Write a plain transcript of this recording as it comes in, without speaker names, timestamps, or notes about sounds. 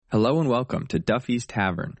Hello and welcome to Duffy's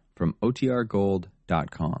Tavern from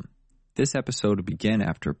OTRGold.com. This episode will begin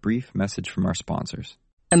after a brief message from our sponsors.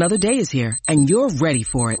 Another day is here, and you're ready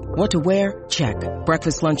for it. What to wear? Check.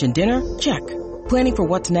 Breakfast, lunch, and dinner? Check. Planning for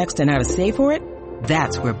what's next and how to save for it?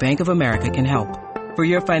 That's where Bank of America can help. For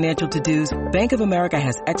your financial to-dos, Bank of America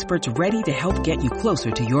has experts ready to help get you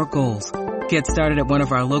closer to your goals. Get started at one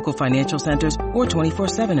of our local financial centers or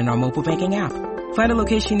 24/7 in our mobile banking app. Find a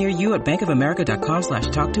location near you at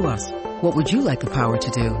bankofamerica.com/talktous. What would you like the power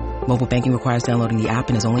to do? Mobile banking requires downloading the app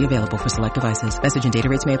and is only available for select devices. Message and data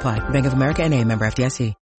rates may apply. Bank of America N.A., member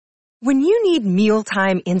FDIC. When you need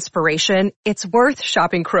mealtime inspiration, it's worth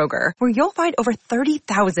shopping Kroger, where you'll find over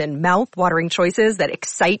 30,000 mouth-watering choices that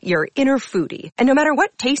excite your inner foodie. And no matter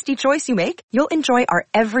what tasty choice you make, you'll enjoy our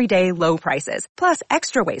everyday low prices, plus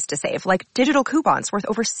extra ways to save, like digital coupons worth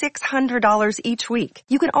over $600 each week.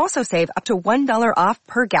 You can also save up to $1 off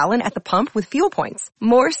per gallon at the pump with fuel points.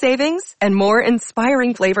 More savings and more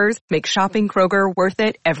inspiring flavors make shopping Kroger worth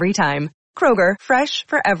it every time. Kroger, fresh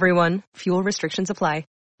for everyone. Fuel restrictions apply.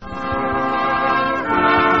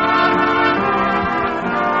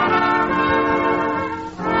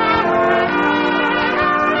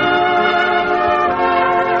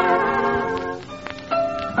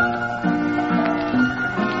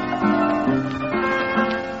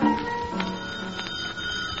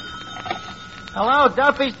 Hello,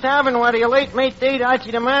 Duffy's Tavern. What do you late meet to eat?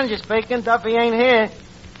 Archie the manager speaking. Duffy ain't here.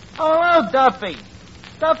 Oh, hello, Duffy.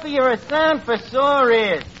 Duffy, you're a sound for sore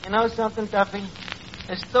ears. You know something, Duffy?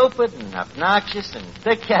 As stupid and obnoxious and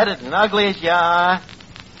thick-headed and ugly as you are,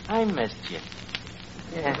 I missed you.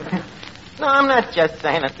 Yeah. No, I'm not just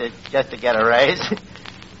saying it just to get a raise.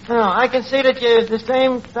 No, I can see that you're the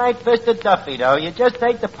same tight-fisted Duffy, though. You just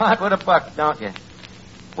take the pot with a buck, don't you?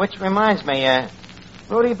 Which reminds me,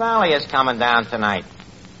 Rudy Vallee is coming down tonight.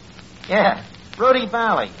 Yeah, Rudy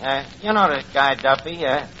Vallee. You know the guy, Duffy.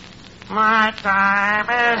 My time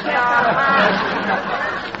is yours.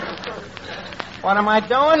 What am I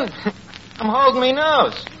doing? I'm holding me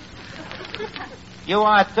nose. You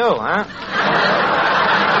are too, huh?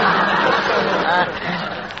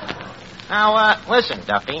 Now, listen,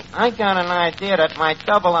 Duffy. I got an idea that might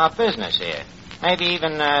double our business here. Maybe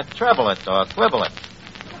even treble it or quibble it.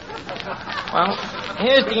 Well,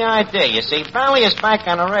 here's the idea. You see, Vallee is back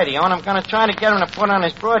on the radio, and I'm going to try to get him to put on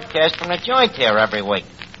his broadcast from the joint here every week.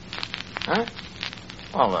 Huh?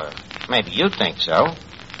 Well, maybe you think so.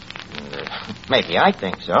 Maybe I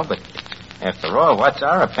think so, but after all, what's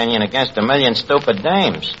our opinion against a million stupid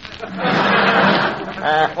dames?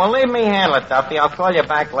 Well, leave me handle it, Duffy. I'll call you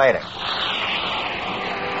back later.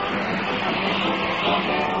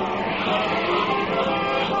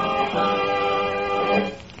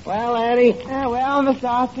 Well, Eddie. Well, Mr.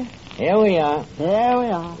 Archer. Here we are. Here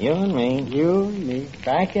we are. You and me. You and me.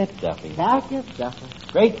 Back at Duffy. Back at Duffy.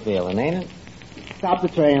 Great feeling, ain't it? Stop the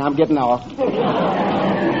train. I'm getting off.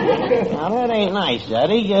 Now, that ain't nice,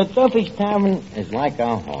 Eddie. Duffy's Tavern is like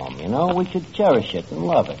our home, you know. We should cherish it and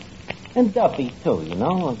love it. And Duffy, too, you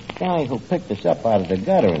know. A guy who picked us up out of the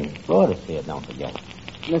gutter and brought us here, don't forget.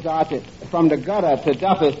 Mr. Archer, from the gutter to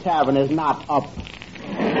Duffy's Tavern is not up.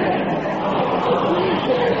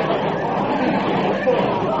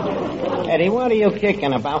 Eddie, what are you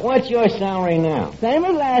kicking about? What's your salary now? Same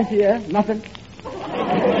as last year. Nothing.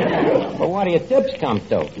 Well, what do your tips come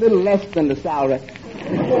to? Little less than the salary.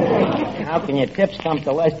 How can your tips come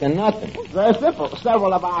to less than nothing? Very simple.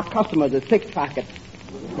 Several of our customers are pickpockets.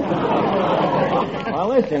 Well,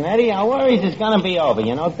 listen, Eddie, our worries is going to be over.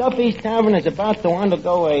 You know, Duffy's Tavern is about to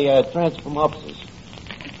undergo a transformopsis.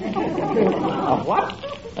 A what?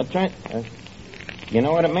 You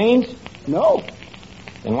know what it means? No.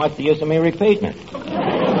 Then what's the use of me repeating it?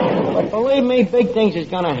 But believe me, big things is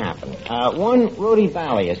going to happen. One, Rudy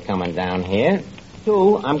Vallee is coming down here.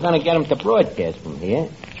 Two, I'm going to get him to broadcast from here.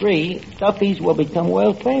 Three, Duffy's will become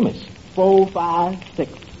world famous. 4, 5,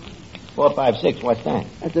 6. 4, 5, 6, what's that?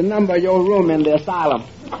 That's the number of your room in the asylum.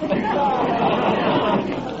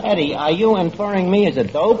 Eddie, are you inferring me as a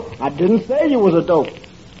dope? I didn't say you was a dope.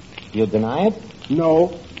 You deny it?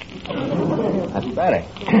 No. That's better.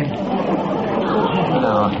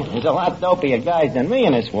 No, there's a lot dopier guys than me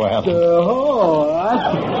in this world. Well,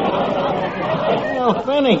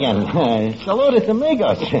 Finnegan, saludos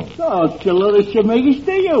amigos. Oh, saludos amigos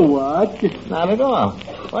to you, what? Not at all.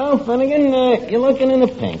 Well, Finnegan, you're looking in the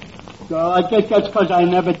pink. So I guess that's because I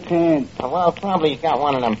never tanned. Well, probably you got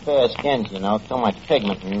one of them fair skins, you know, too much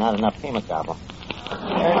pigment and not enough hemoglobin.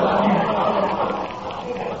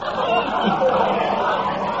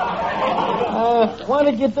 What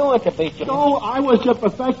did you do at the beach? Oh, I was a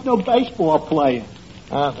professional baseball player.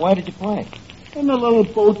 Where did you play? In the little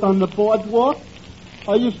booth on the boardwalk.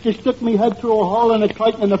 I used to stick me head through a hole in a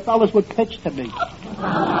curtain and the fellas would pitch to me.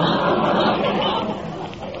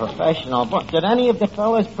 Professional. Did any of the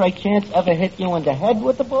fellas, by chance, ever hit you in the head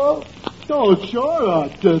with the ball? Oh, sure.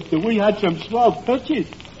 We had some swell pitches.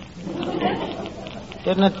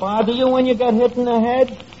 Didn't it bother you when you got hit in the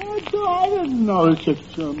head? I didn't notice it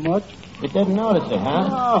so much. You didn't notice it, huh?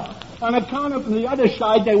 Oh, on account of the other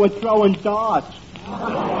side, they were throwing darts.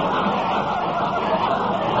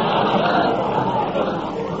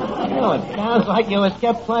 Well, it sounds like you was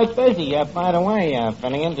kept quite busy. By the way,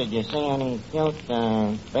 Finnegan, did you see any cute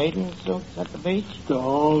bathing suits at the beach?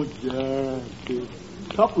 Oh, yeah.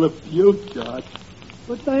 A couple of few darts.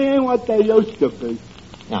 But they ain't what they used to be.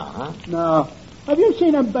 No, huh? No. Have you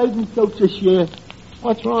seen them bathing suits this year?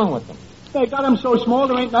 What's wrong with them? They got them so small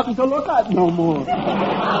there ain't nothing to look at no more.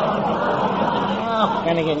 Oh,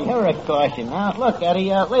 Finnegan, you're a caution. Now, look,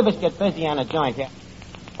 Eddie, leave us get busy on a joint here.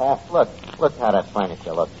 Look how that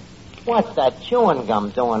furniture looks. What's that chewing gum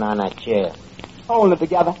doing on that chair? Holding it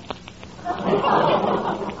together.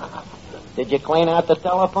 Did you clean out the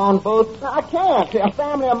telephone booth? I can't. A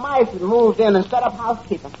family of mice has moved in and set up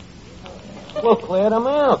housekeeping. We'll clear them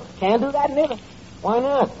out. Can't do that neither. Why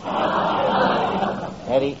not?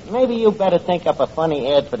 Eddie, maybe you better think up a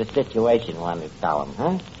funny ad for the situation when you tell him,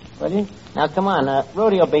 huh? Will you? Now, come on.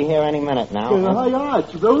 Rudy will be here any minute now. Yeah,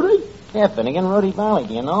 it's Rudy? Yeah, Finnegan, Rudy Vallee.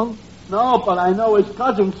 Do you know him? No, but I know his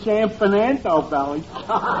cousin, San Fernando Vallee. That's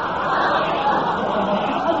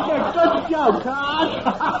a good joke, huh?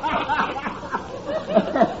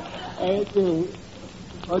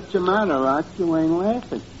 What's the matter, Rock? You ain't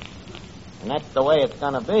laughing. And that's the way it's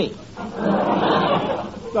going to be.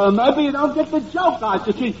 So maybe you don't get the joke, Arch.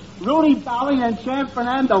 You see, Rudy Vallee and San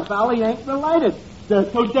Fernando Vallee ain't related. They're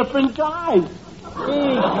two different guys.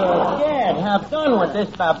 Gad, have done with this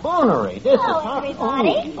baboonery. This Hello,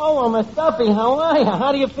 everybody. Oh, Miss Duffy, how are you?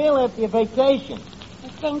 How do you feel after your vacation?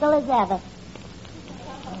 As single as ever.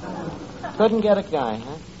 Couldn't get a guy,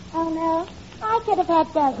 huh? Oh, no? I could have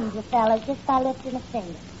had dozens of fellas just by lifting a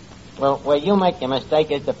finger. Well, where you make your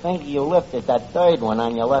mistake is the finger you lift is that third one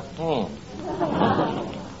on your left hand.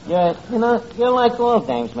 You're like all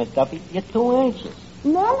dames, Miss Duffy. You're too anxious.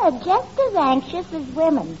 Men are just as anxious as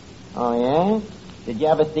women. Oh, yeah? Did you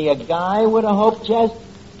ever see a guy with a hope chest?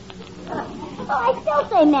 Oh, I still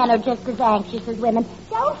say men are just as anxious as women.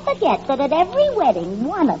 Don't forget that at every wedding,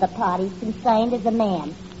 one of the parties concerned is a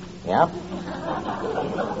man. Yep.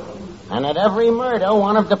 And at every murder,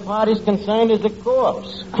 one of the parties concerned is a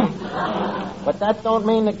corpse. But that don't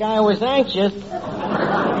mean the guy was anxious.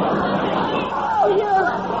 Oh,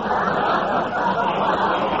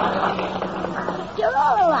 you're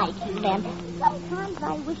all right, men. Sometimes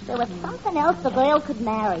I wish there was something else the girl could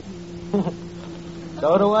marry.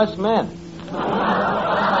 So do us men.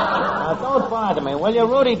 Now, don't bother me, will you?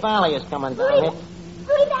 Rudy Vallee is coming down here.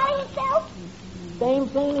 Rudy Vallee himself?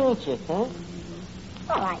 Dames ain't anxious, huh?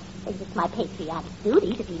 Well, I think it's my patriotic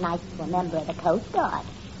duty to be nice to a member of the Coast Guard.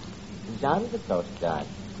 He's out of the Coast Guard.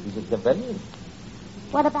 He's a civilian.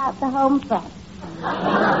 What about the home front?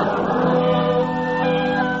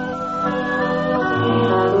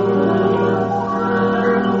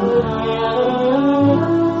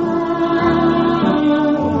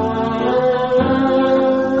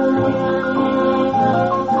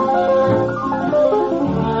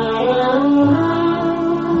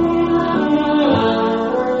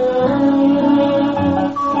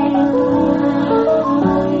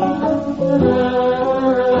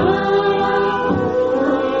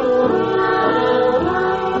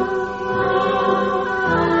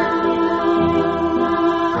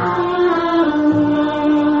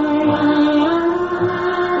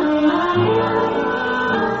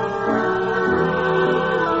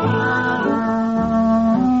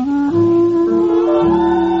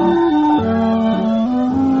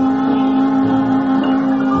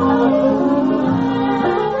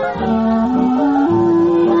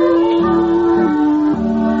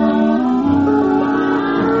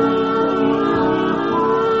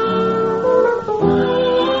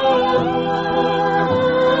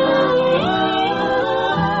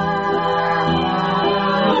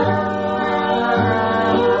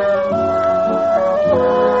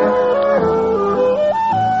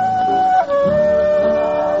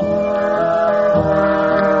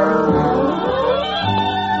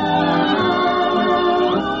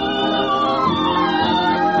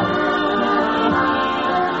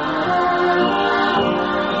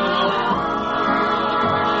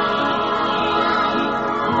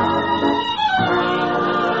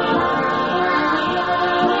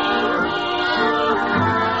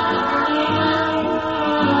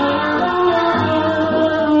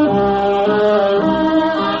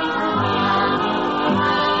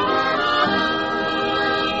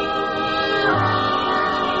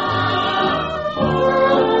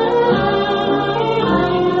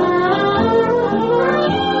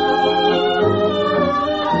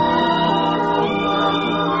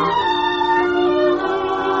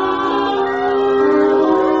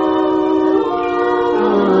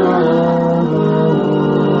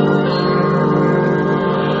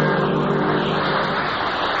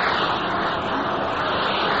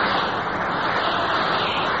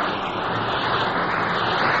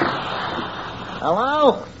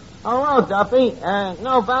 Duffy.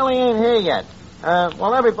 No, Vallee ain't here yet.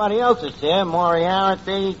 Well, everybody else is here.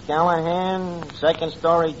 Moriarty, Callahan, Second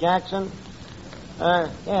Story Jackson.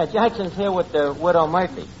 Yeah, Jackson's here with the widow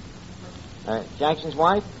Murphy. Jackson's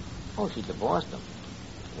wife? Oh, she divorced him.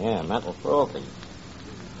 Yeah, mental cruelty.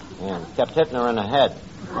 Yeah, and kept hitting her in the head.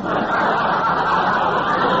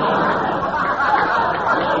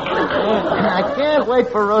 I can't wait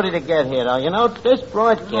for Rudy to get here, though. You know, this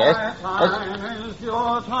broadcast...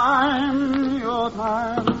 Your time.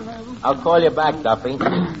 I'll call you back, Duffy.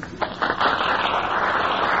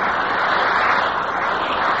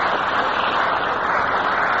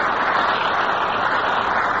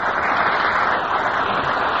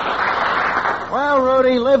 Well,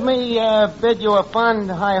 Rudy, let me bid you a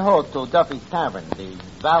fond hi-ho to Duffy's Tavern, the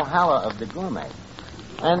Valhalla of the gourmet.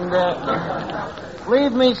 And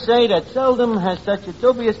leave me say that seldom has such a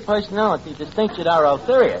dubious personality distinctured our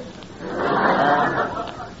ulterior.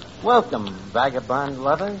 Welcome, vagabond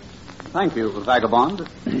lover. Thank you, vagabond.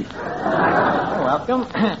 You're welcome.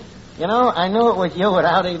 You know, I knew it was you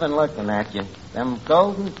without even looking at you. Them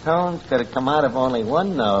golden tones could have come out of only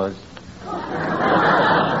one nose.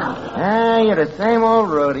 You're the same old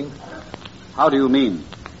Rudy. How do you mean?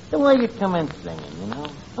 The way you come in singing, you know.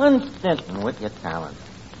 Unstinting with your talent.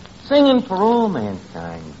 Singing for all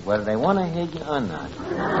mankind, whether they want to hear you or not.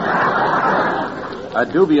 A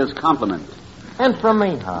dubious compliment. And from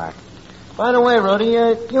me, Hart. By the way, Rudy,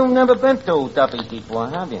 you've never been to Duffy's before,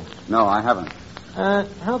 have you? No, I haven't.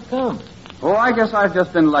 How come? Oh, I guess I've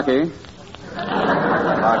just been lucky.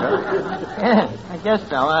 Yeah, I guess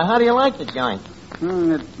so. How do you like the joint?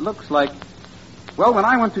 It looks like... Well, when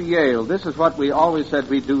I went to Yale, this is what we always said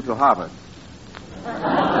we'd do to Harvard.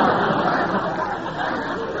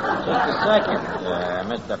 Just a second,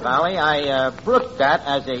 Mr. Vallee. I brooked that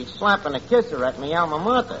as a slap and a kisser at me alma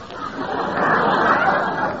mater.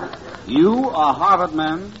 You, a Harvard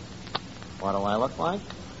man? What do I look like?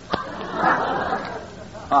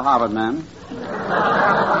 A Harvard man.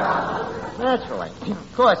 Naturally.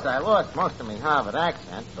 Of course, I lost most of my Harvard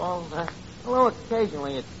accent, although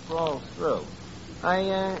occasionally it crawls through.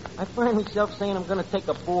 I find myself saying I'm going to take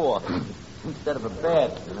a bore instead of a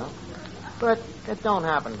bath, you know. But it don't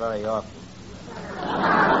happen very often.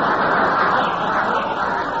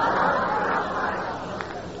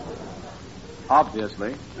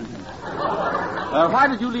 Obviously. Why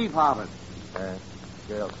did you leave Harvard?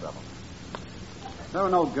 Girl trouble. There were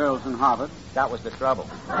no girls in Harvard. That was the trouble.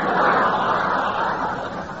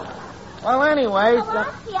 Well, anyways...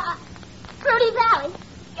 Yeah. Rudy Vallee.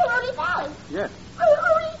 Rudy Vallee. Yes.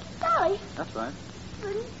 Rudy Vallee. That's right.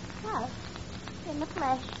 Rudy Vallee. In the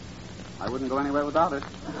flesh. I wouldn't go anywhere without it.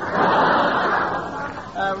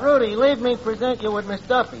 Rudy, leave me present you with Miss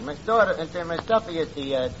Duffy. Miss Duffy is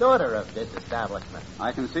the daughter of this establishment.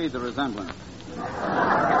 I can see the resemblance.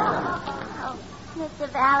 Oh, Mr.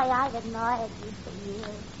 Vallee, I've admired you for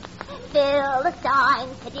years. Philistine,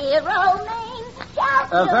 to dear old Maine.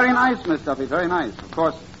 Very nice, Miss Duffy, very nice. Of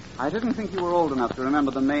course, I didn't think you were old enough to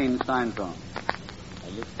remember the Maine Stein song.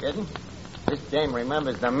 Are you kidding? This dame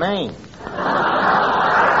remembers the Maine.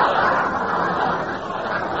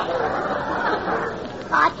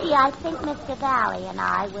 Archie, I think Mr. Vallee and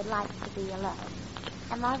I would like to be alone.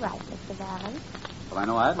 Am I right, Mr. Vallee? Well, I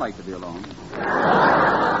know I'd like to be alone.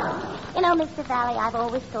 You know, Mr. Vallee, I've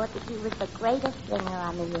always thought that you was the greatest singer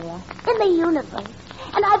on the air, in the universe.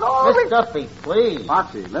 And I've always... Miss Duffy, please.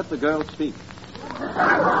 Archie, let the girl speak.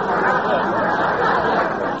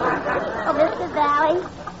 Oh, Mr. Vallee,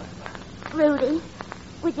 Rudy,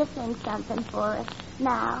 would you sing something for us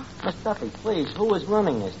now? Miss Duffy, please, who is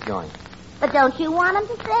running this joint? But don't you want him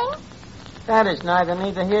to sing? That is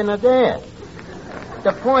neither here nor there.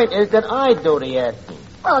 The point is that I do the asking.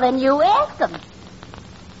 Well, then you ask him.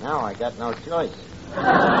 Now I got no choice.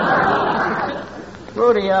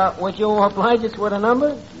 Rudy, would you oblige us with a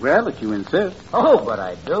number? Well, if you insist. Oh, but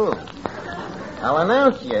I do. I'll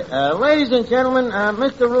announce you. Ladies and gentlemen,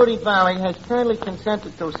 Mr. Rudy Vallee has kindly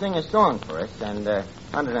consented to sing a song for us, and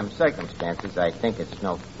under them circumstances, I think it's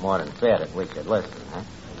no more than fair that we should listen, huh?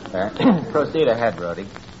 Proceed ahead, Rudy.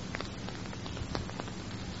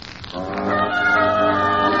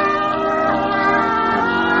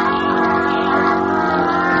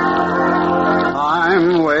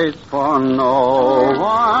 Time waits for no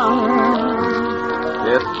one.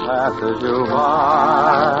 It passes you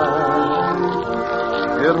by.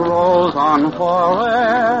 It rolls on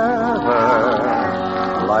forever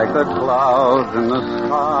like the clouds in the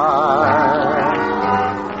sky.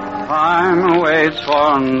 Time waits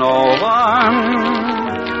for no one.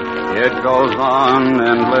 It goes on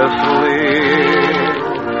endlessly.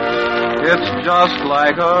 It's just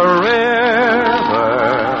like a river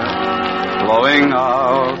flowing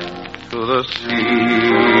out to the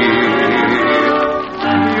sea.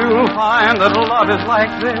 You'll find that love is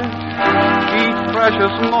like this. Each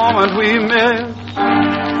precious moment we miss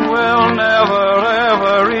will never,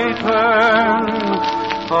 ever return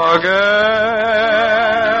again.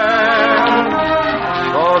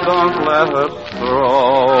 So don't let us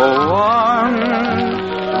throw one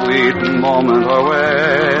sweet moment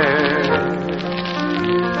away.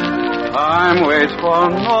 Time waits for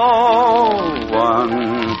no one.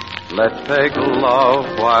 Let's take love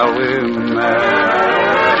while we may.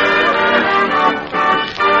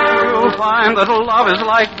 You'll find that love is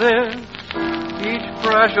like this. Each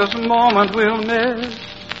precious moment we'll miss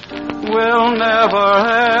will never,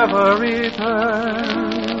 ever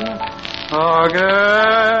return again.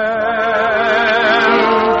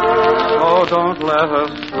 So don't let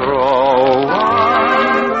us throw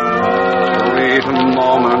one sweet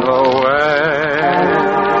moment away.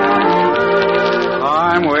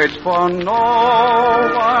 Time waits for no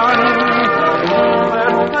one.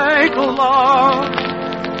 Let's take love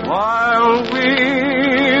while we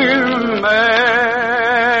may.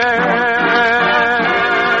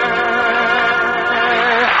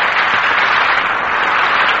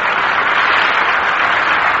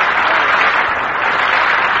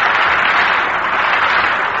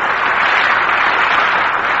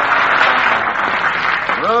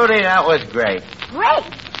 Rudy, that was great. Great.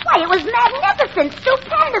 Why, it was magnificent,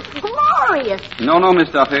 stupendous, glorious. No, Miss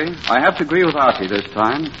Duffy. I have to agree with Archie this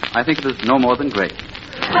time. I think it is no more than great.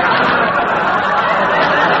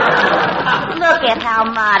 Look at how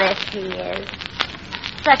modest he is.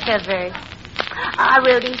 Such a verse. Ah,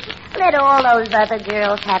 Rudy, let all those other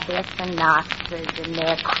girls have their sonatas and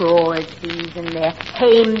their Crosbys and their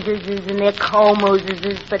Hameses and their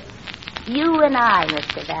Comoses, but you and I,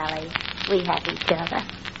 Mr. Vallee, we have each other.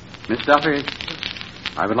 Miss Duffy,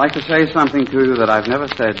 I would like to say something to you that I've never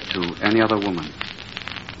said to any other woman.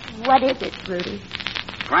 What is it, Rudy?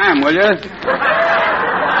 Cram, will you?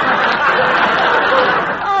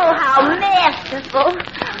 Oh, how masterful.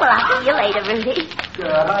 Well, I'll see you later, Rudy.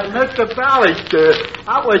 Mr. Vallee,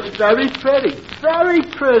 that was very pretty. Very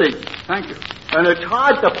pretty. Thank you. And it's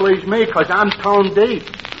hard to please me because I'm tone deep.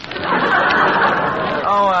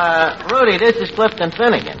 Oh, Rudy, this is Clifton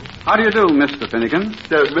Finnegan. How do you do, Mr. Finnegan?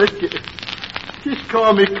 Just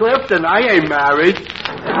call me Clifton. I ain't married.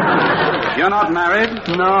 You're not married?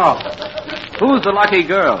 No. Who's the lucky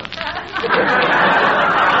girl?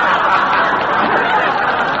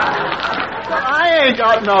 I ain't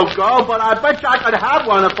got no girl, but I bet you I could have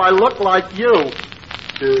one if I looked like you.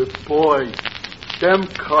 Boy, them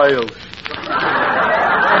coils.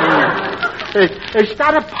 Is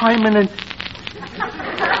that a permanent?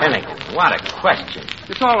 Finnegan, what a question.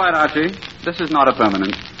 It's all right, Archie. This is not a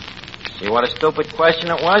permanent. See what a stupid question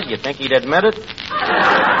it was? You think he'd admit it?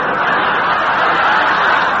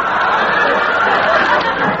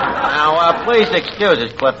 Now, please excuse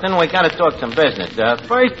us, Clifton. We got to talk some business.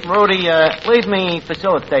 First, Rudy, leave me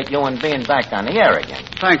facilitate you in being back on the air again.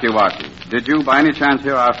 Thank you, Archie. Did you, by any chance,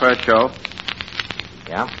 hear our first show?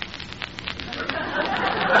 Yeah?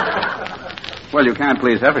 Well, you can't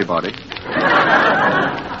please everybody.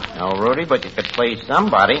 No, Rudy, but you could please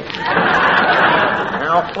somebody.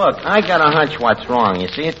 Now, look, I got a hunch what's wrong. You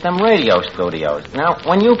see, it's them radio studios. Now,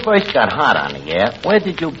 when you first got hot on the air, where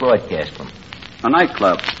did you broadcast from? A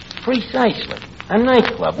nightclub. Precisely. A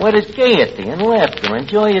nightclub where there's gaiety and laughter and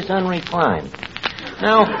joy is unrefined.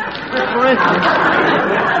 Now, for instance,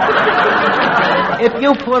 if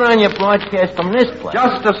you put on your broadcast from this place...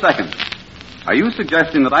 Just a second. Are you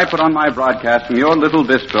suggesting that I put on my broadcast from your little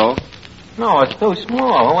bistro? No, it's too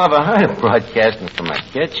small. Who ever heard of broadcasting from a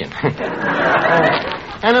kitchen?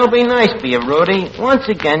 And it'll be nice for you, Rudy. Once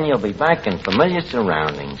again, you'll be back in familiar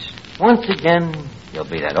surroundings. Once again, you'll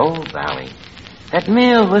be that old Vallee. That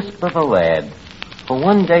mere wisp of a lad who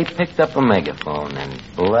one day picked up a megaphone and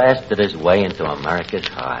blasted his way into America's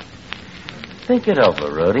heart. Think it over,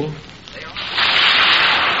 Rudy.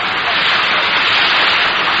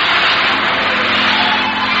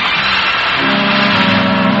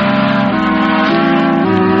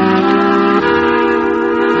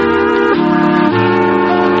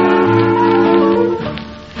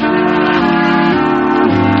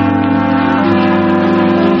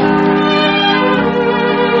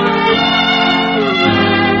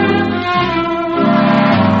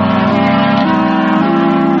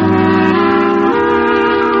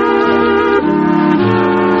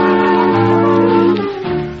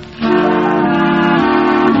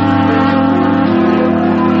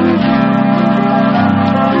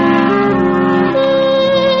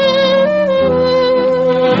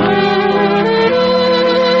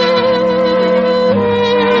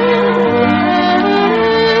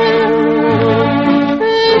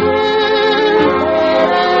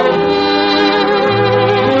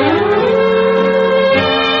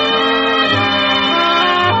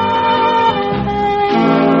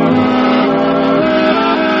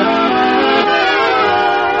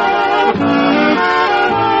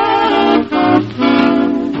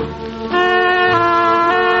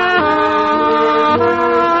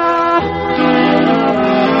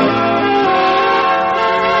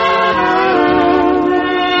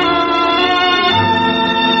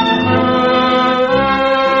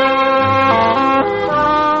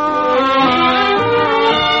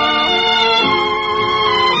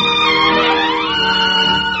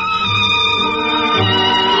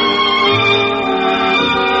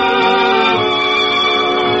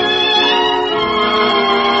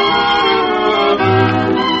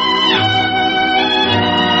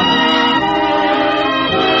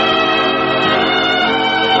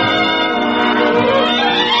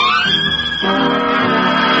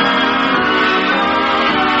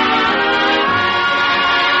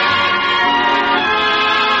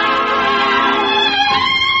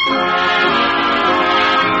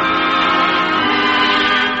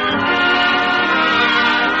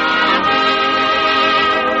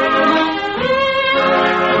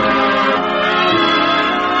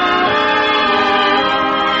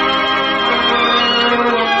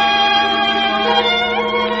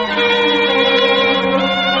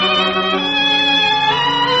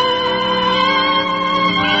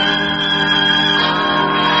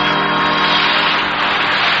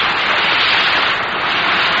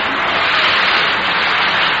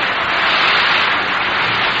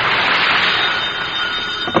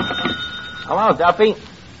 Hello, Duffy.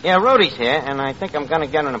 Yeah, Rudy's here, and I think I'm going to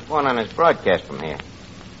get an report on his broadcast from here.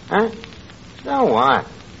 Huh? So what?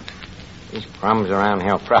 These crumbs around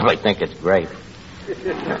here will probably think it's great.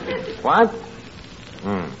 What?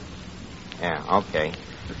 Yeah, okay.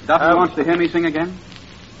 Duffy wants to hear me sing again?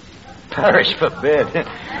 Perish forbid.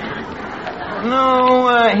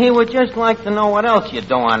 No, he would just like to know what else you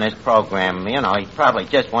do on this program. You know, he probably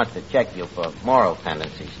just wants to check you for moral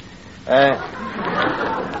tendencies.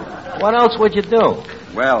 What else would you do?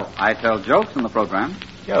 Well, I tell jokes in the program.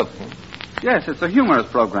 Jokes, huh? Yes, it's a humorous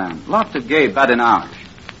program. Lots of gay badinage.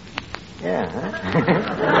 Yeah, huh?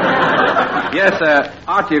 Yes,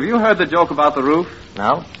 Archie, have you heard the joke about the roof?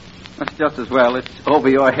 No? That's just as well. It's over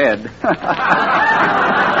your head.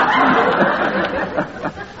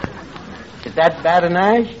 Is that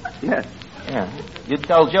badinage? Yes. Yeah. You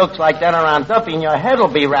tell jokes like that around Duffy and your head will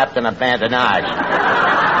be wrapped in a bandage.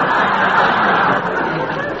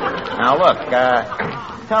 Now, look,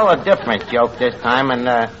 tell a different joke this time and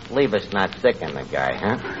leave us not sicking the guy,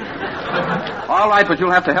 huh? All right, but you'll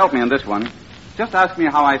have to help me on this one. Just ask me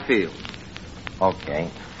how I feel. Okay.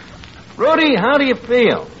 Rudy, how do you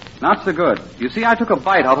feel? Not so good. You see, I took a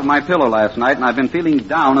bite out of my pillow last night, and I've been feeling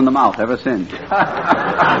down in the mouth ever since.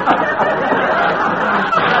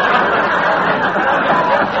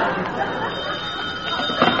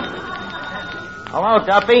 Hello,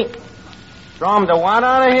 Duffy. Throw him the what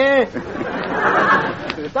out of here?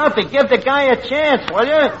 Duffy, give the guy a chance, will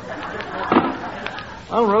you?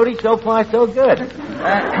 Well, Rudy, so far so good.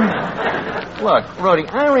 Look, Rudy,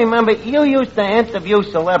 I remember you used to interview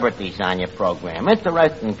celebrities on your program.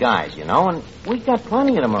 Interesting guys, you know, and we got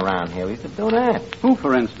plenty of them around here. We could do that. Who,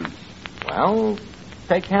 for instance? Well,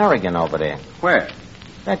 take Harrigan over there. Where?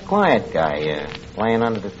 That quiet guy, laying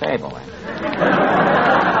under the table there.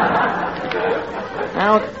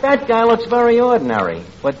 Now, that guy looks very ordinary,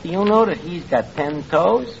 but do you know that he's got 10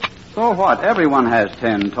 toes? So what? Everyone has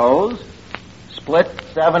 10 toes. Split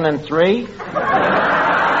 7 and 3?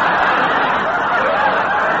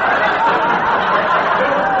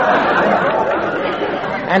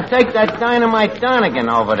 And take that Dynamite Donegan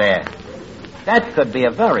over there. That could be a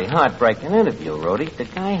very heartbreaking interview, Rudy. The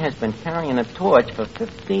guy has been carrying a torch for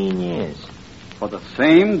 15 years. For the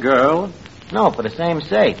same girl? No, for the same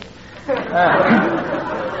sake.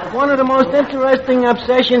 One of the most interesting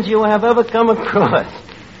obsessions you have ever come across.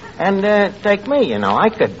 And take me, you know, I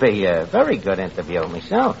could be a very good interviewer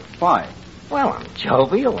myself. Why? Well, I'm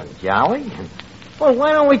jovial and jolly. Well,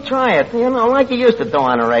 why don't we try it, you know, like you used to do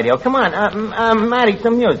on the radio. Come on, Matty,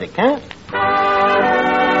 some music, huh?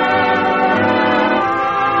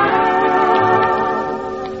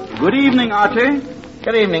 Good evening, Archie.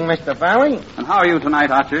 Good evening, Mr. Vallee. And how are you tonight,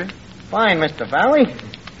 Archie? Fine, Mr. Vallee.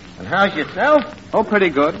 And how's yourself? Oh, pretty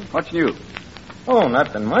good. What's new? Oh,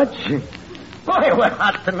 nothing much. Boy, we're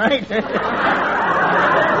hot tonight.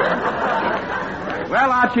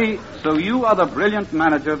 Well, Archie, so you are the brilliant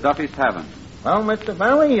manager of Duffy's Tavern. Well, Mr.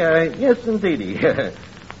 Vallee, yes, indeedy.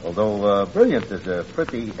 Although brilliant is a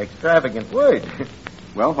pretty extravagant word.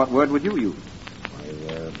 Well, what word would you use?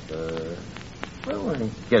 Well, I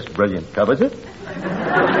guess brilliant covers it.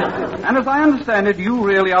 And as I understand it, you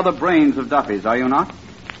really are the brains of Duffy's, are you not?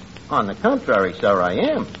 On the contrary, sir, I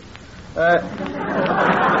am.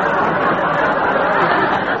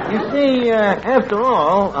 You see, after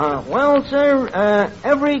all, well, sir,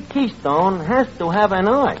 every keystone has to have an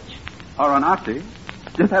arch. Or an Archie.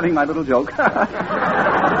 Just having my little joke.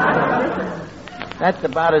 That's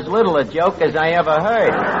about as little a joke as I ever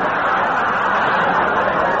heard.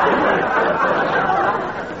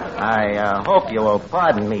 I hope you will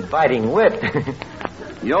pardon me biting wit.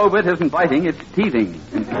 Your wit isn't biting, it's teething.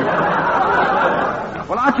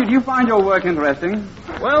 Well, Archie, do you find your work interesting?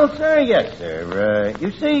 Well, sir, yes, sir.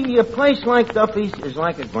 You see, a place like Duffy's is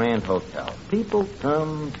like a grand hotel. People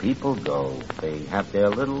come, people go. They have their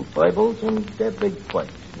little Bibles and their big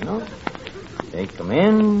plates, you know? They come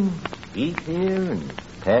in, eat here, and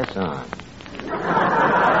pass on.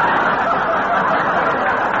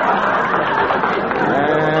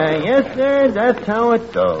 Yes, sir, that's how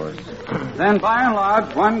it goes. Then, by and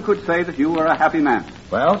large, one could say that you were a happy man.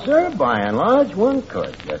 Well, sir, by and large, one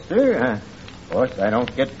could. Yes, sir. Of course, I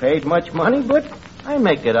don't get paid much money, but I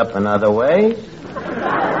make it up in other ways.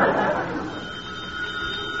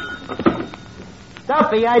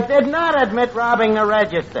 Duffy, I did not admit robbing the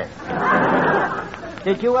register.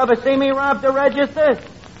 Did you ever see me rob the register?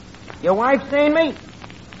 Your wife seen me?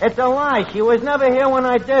 It's a lie. She was never here when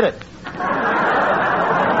I did it.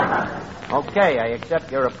 Okay, I accept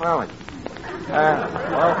your apology. Well,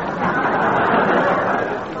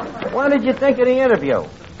 what did you think of the interview?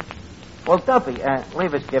 Well, Duffy,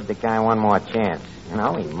 leave us give the guy one more chance. You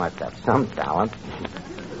know, he must have some talent.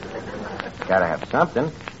 Gotta have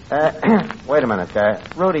something. Wait a minute.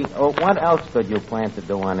 Rudy, what else could you plan to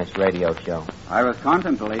do on this radio show? I was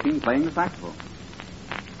contemplating playing the saxophone.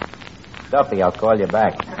 Duffy, I'll call you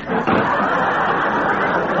back.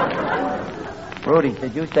 Rudy,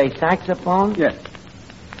 did you say saxophone? Yes.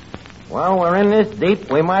 Well, we're in this deep.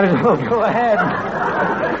 We might as well go ahead.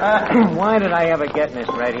 Why did I ever get in this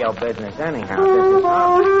radio business anyhow? This is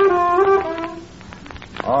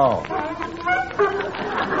Oh.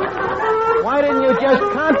 Why didn't you just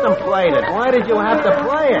contemplate it? Why did you have to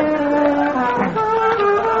play it?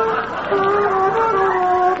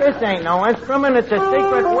 This ain't no instrument. It's a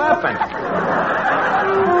secret weapon.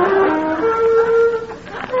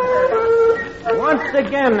 Once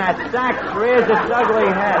again, that sax rears its ugly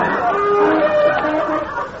head.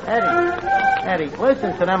 Eddie,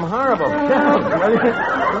 listen to them horrible sounds.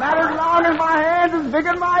 Not as long as my hands, as big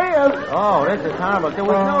as my ears. Oh, this is horrible. There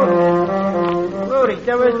was Rudy,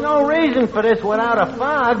 there is no reason for this without a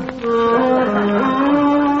fog. Oh,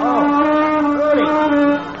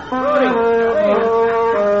 Rudy,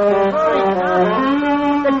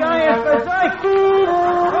 the guy is berserk.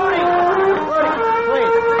 Rudy,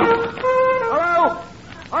 please. Hello?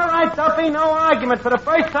 All right, Duffy, no argument. For the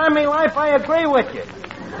first time in my life, I agree with you.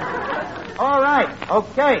 All right,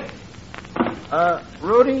 okay.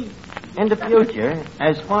 Rudy, in the future,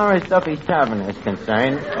 as far as Duffy's Tavern is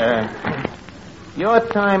concerned, your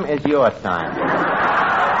time is your time.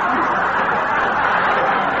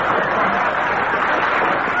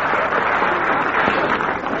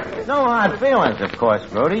 No hard feelings, of course,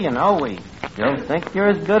 Rudy. You know, we still think you're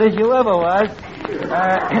as good as you ever was.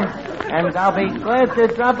 And I'll be glad to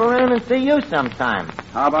drop around and see you sometime.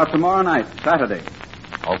 How about tomorrow night, Saturday?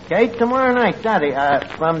 Okay, tomorrow night, Saturday,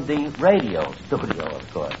 from the radio studio,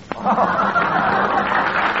 of course.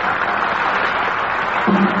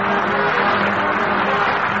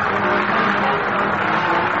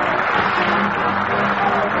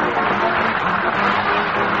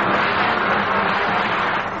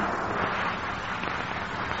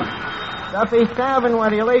 Duffy's Tavern, where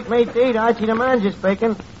the late mate eat, Archie the manager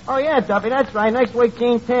speaking. Oh, yeah, Duffy, that's right. Next week,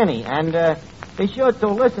 Gene Tenney. And be sure to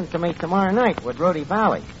listen to me tomorrow night with Rudy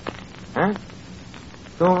Vallee. Huh?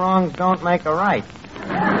 2 wrongs don't make a right.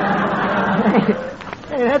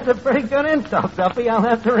 Hey, that's a pretty good insult, Duffy. I'll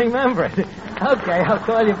have to remember it. Okay, I'll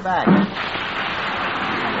call you back.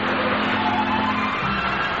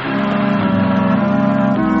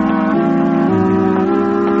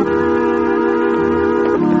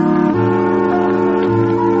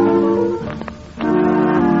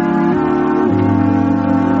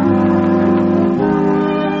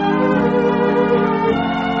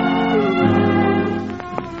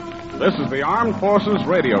 This is the Armed Forces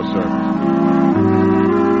Radio Service.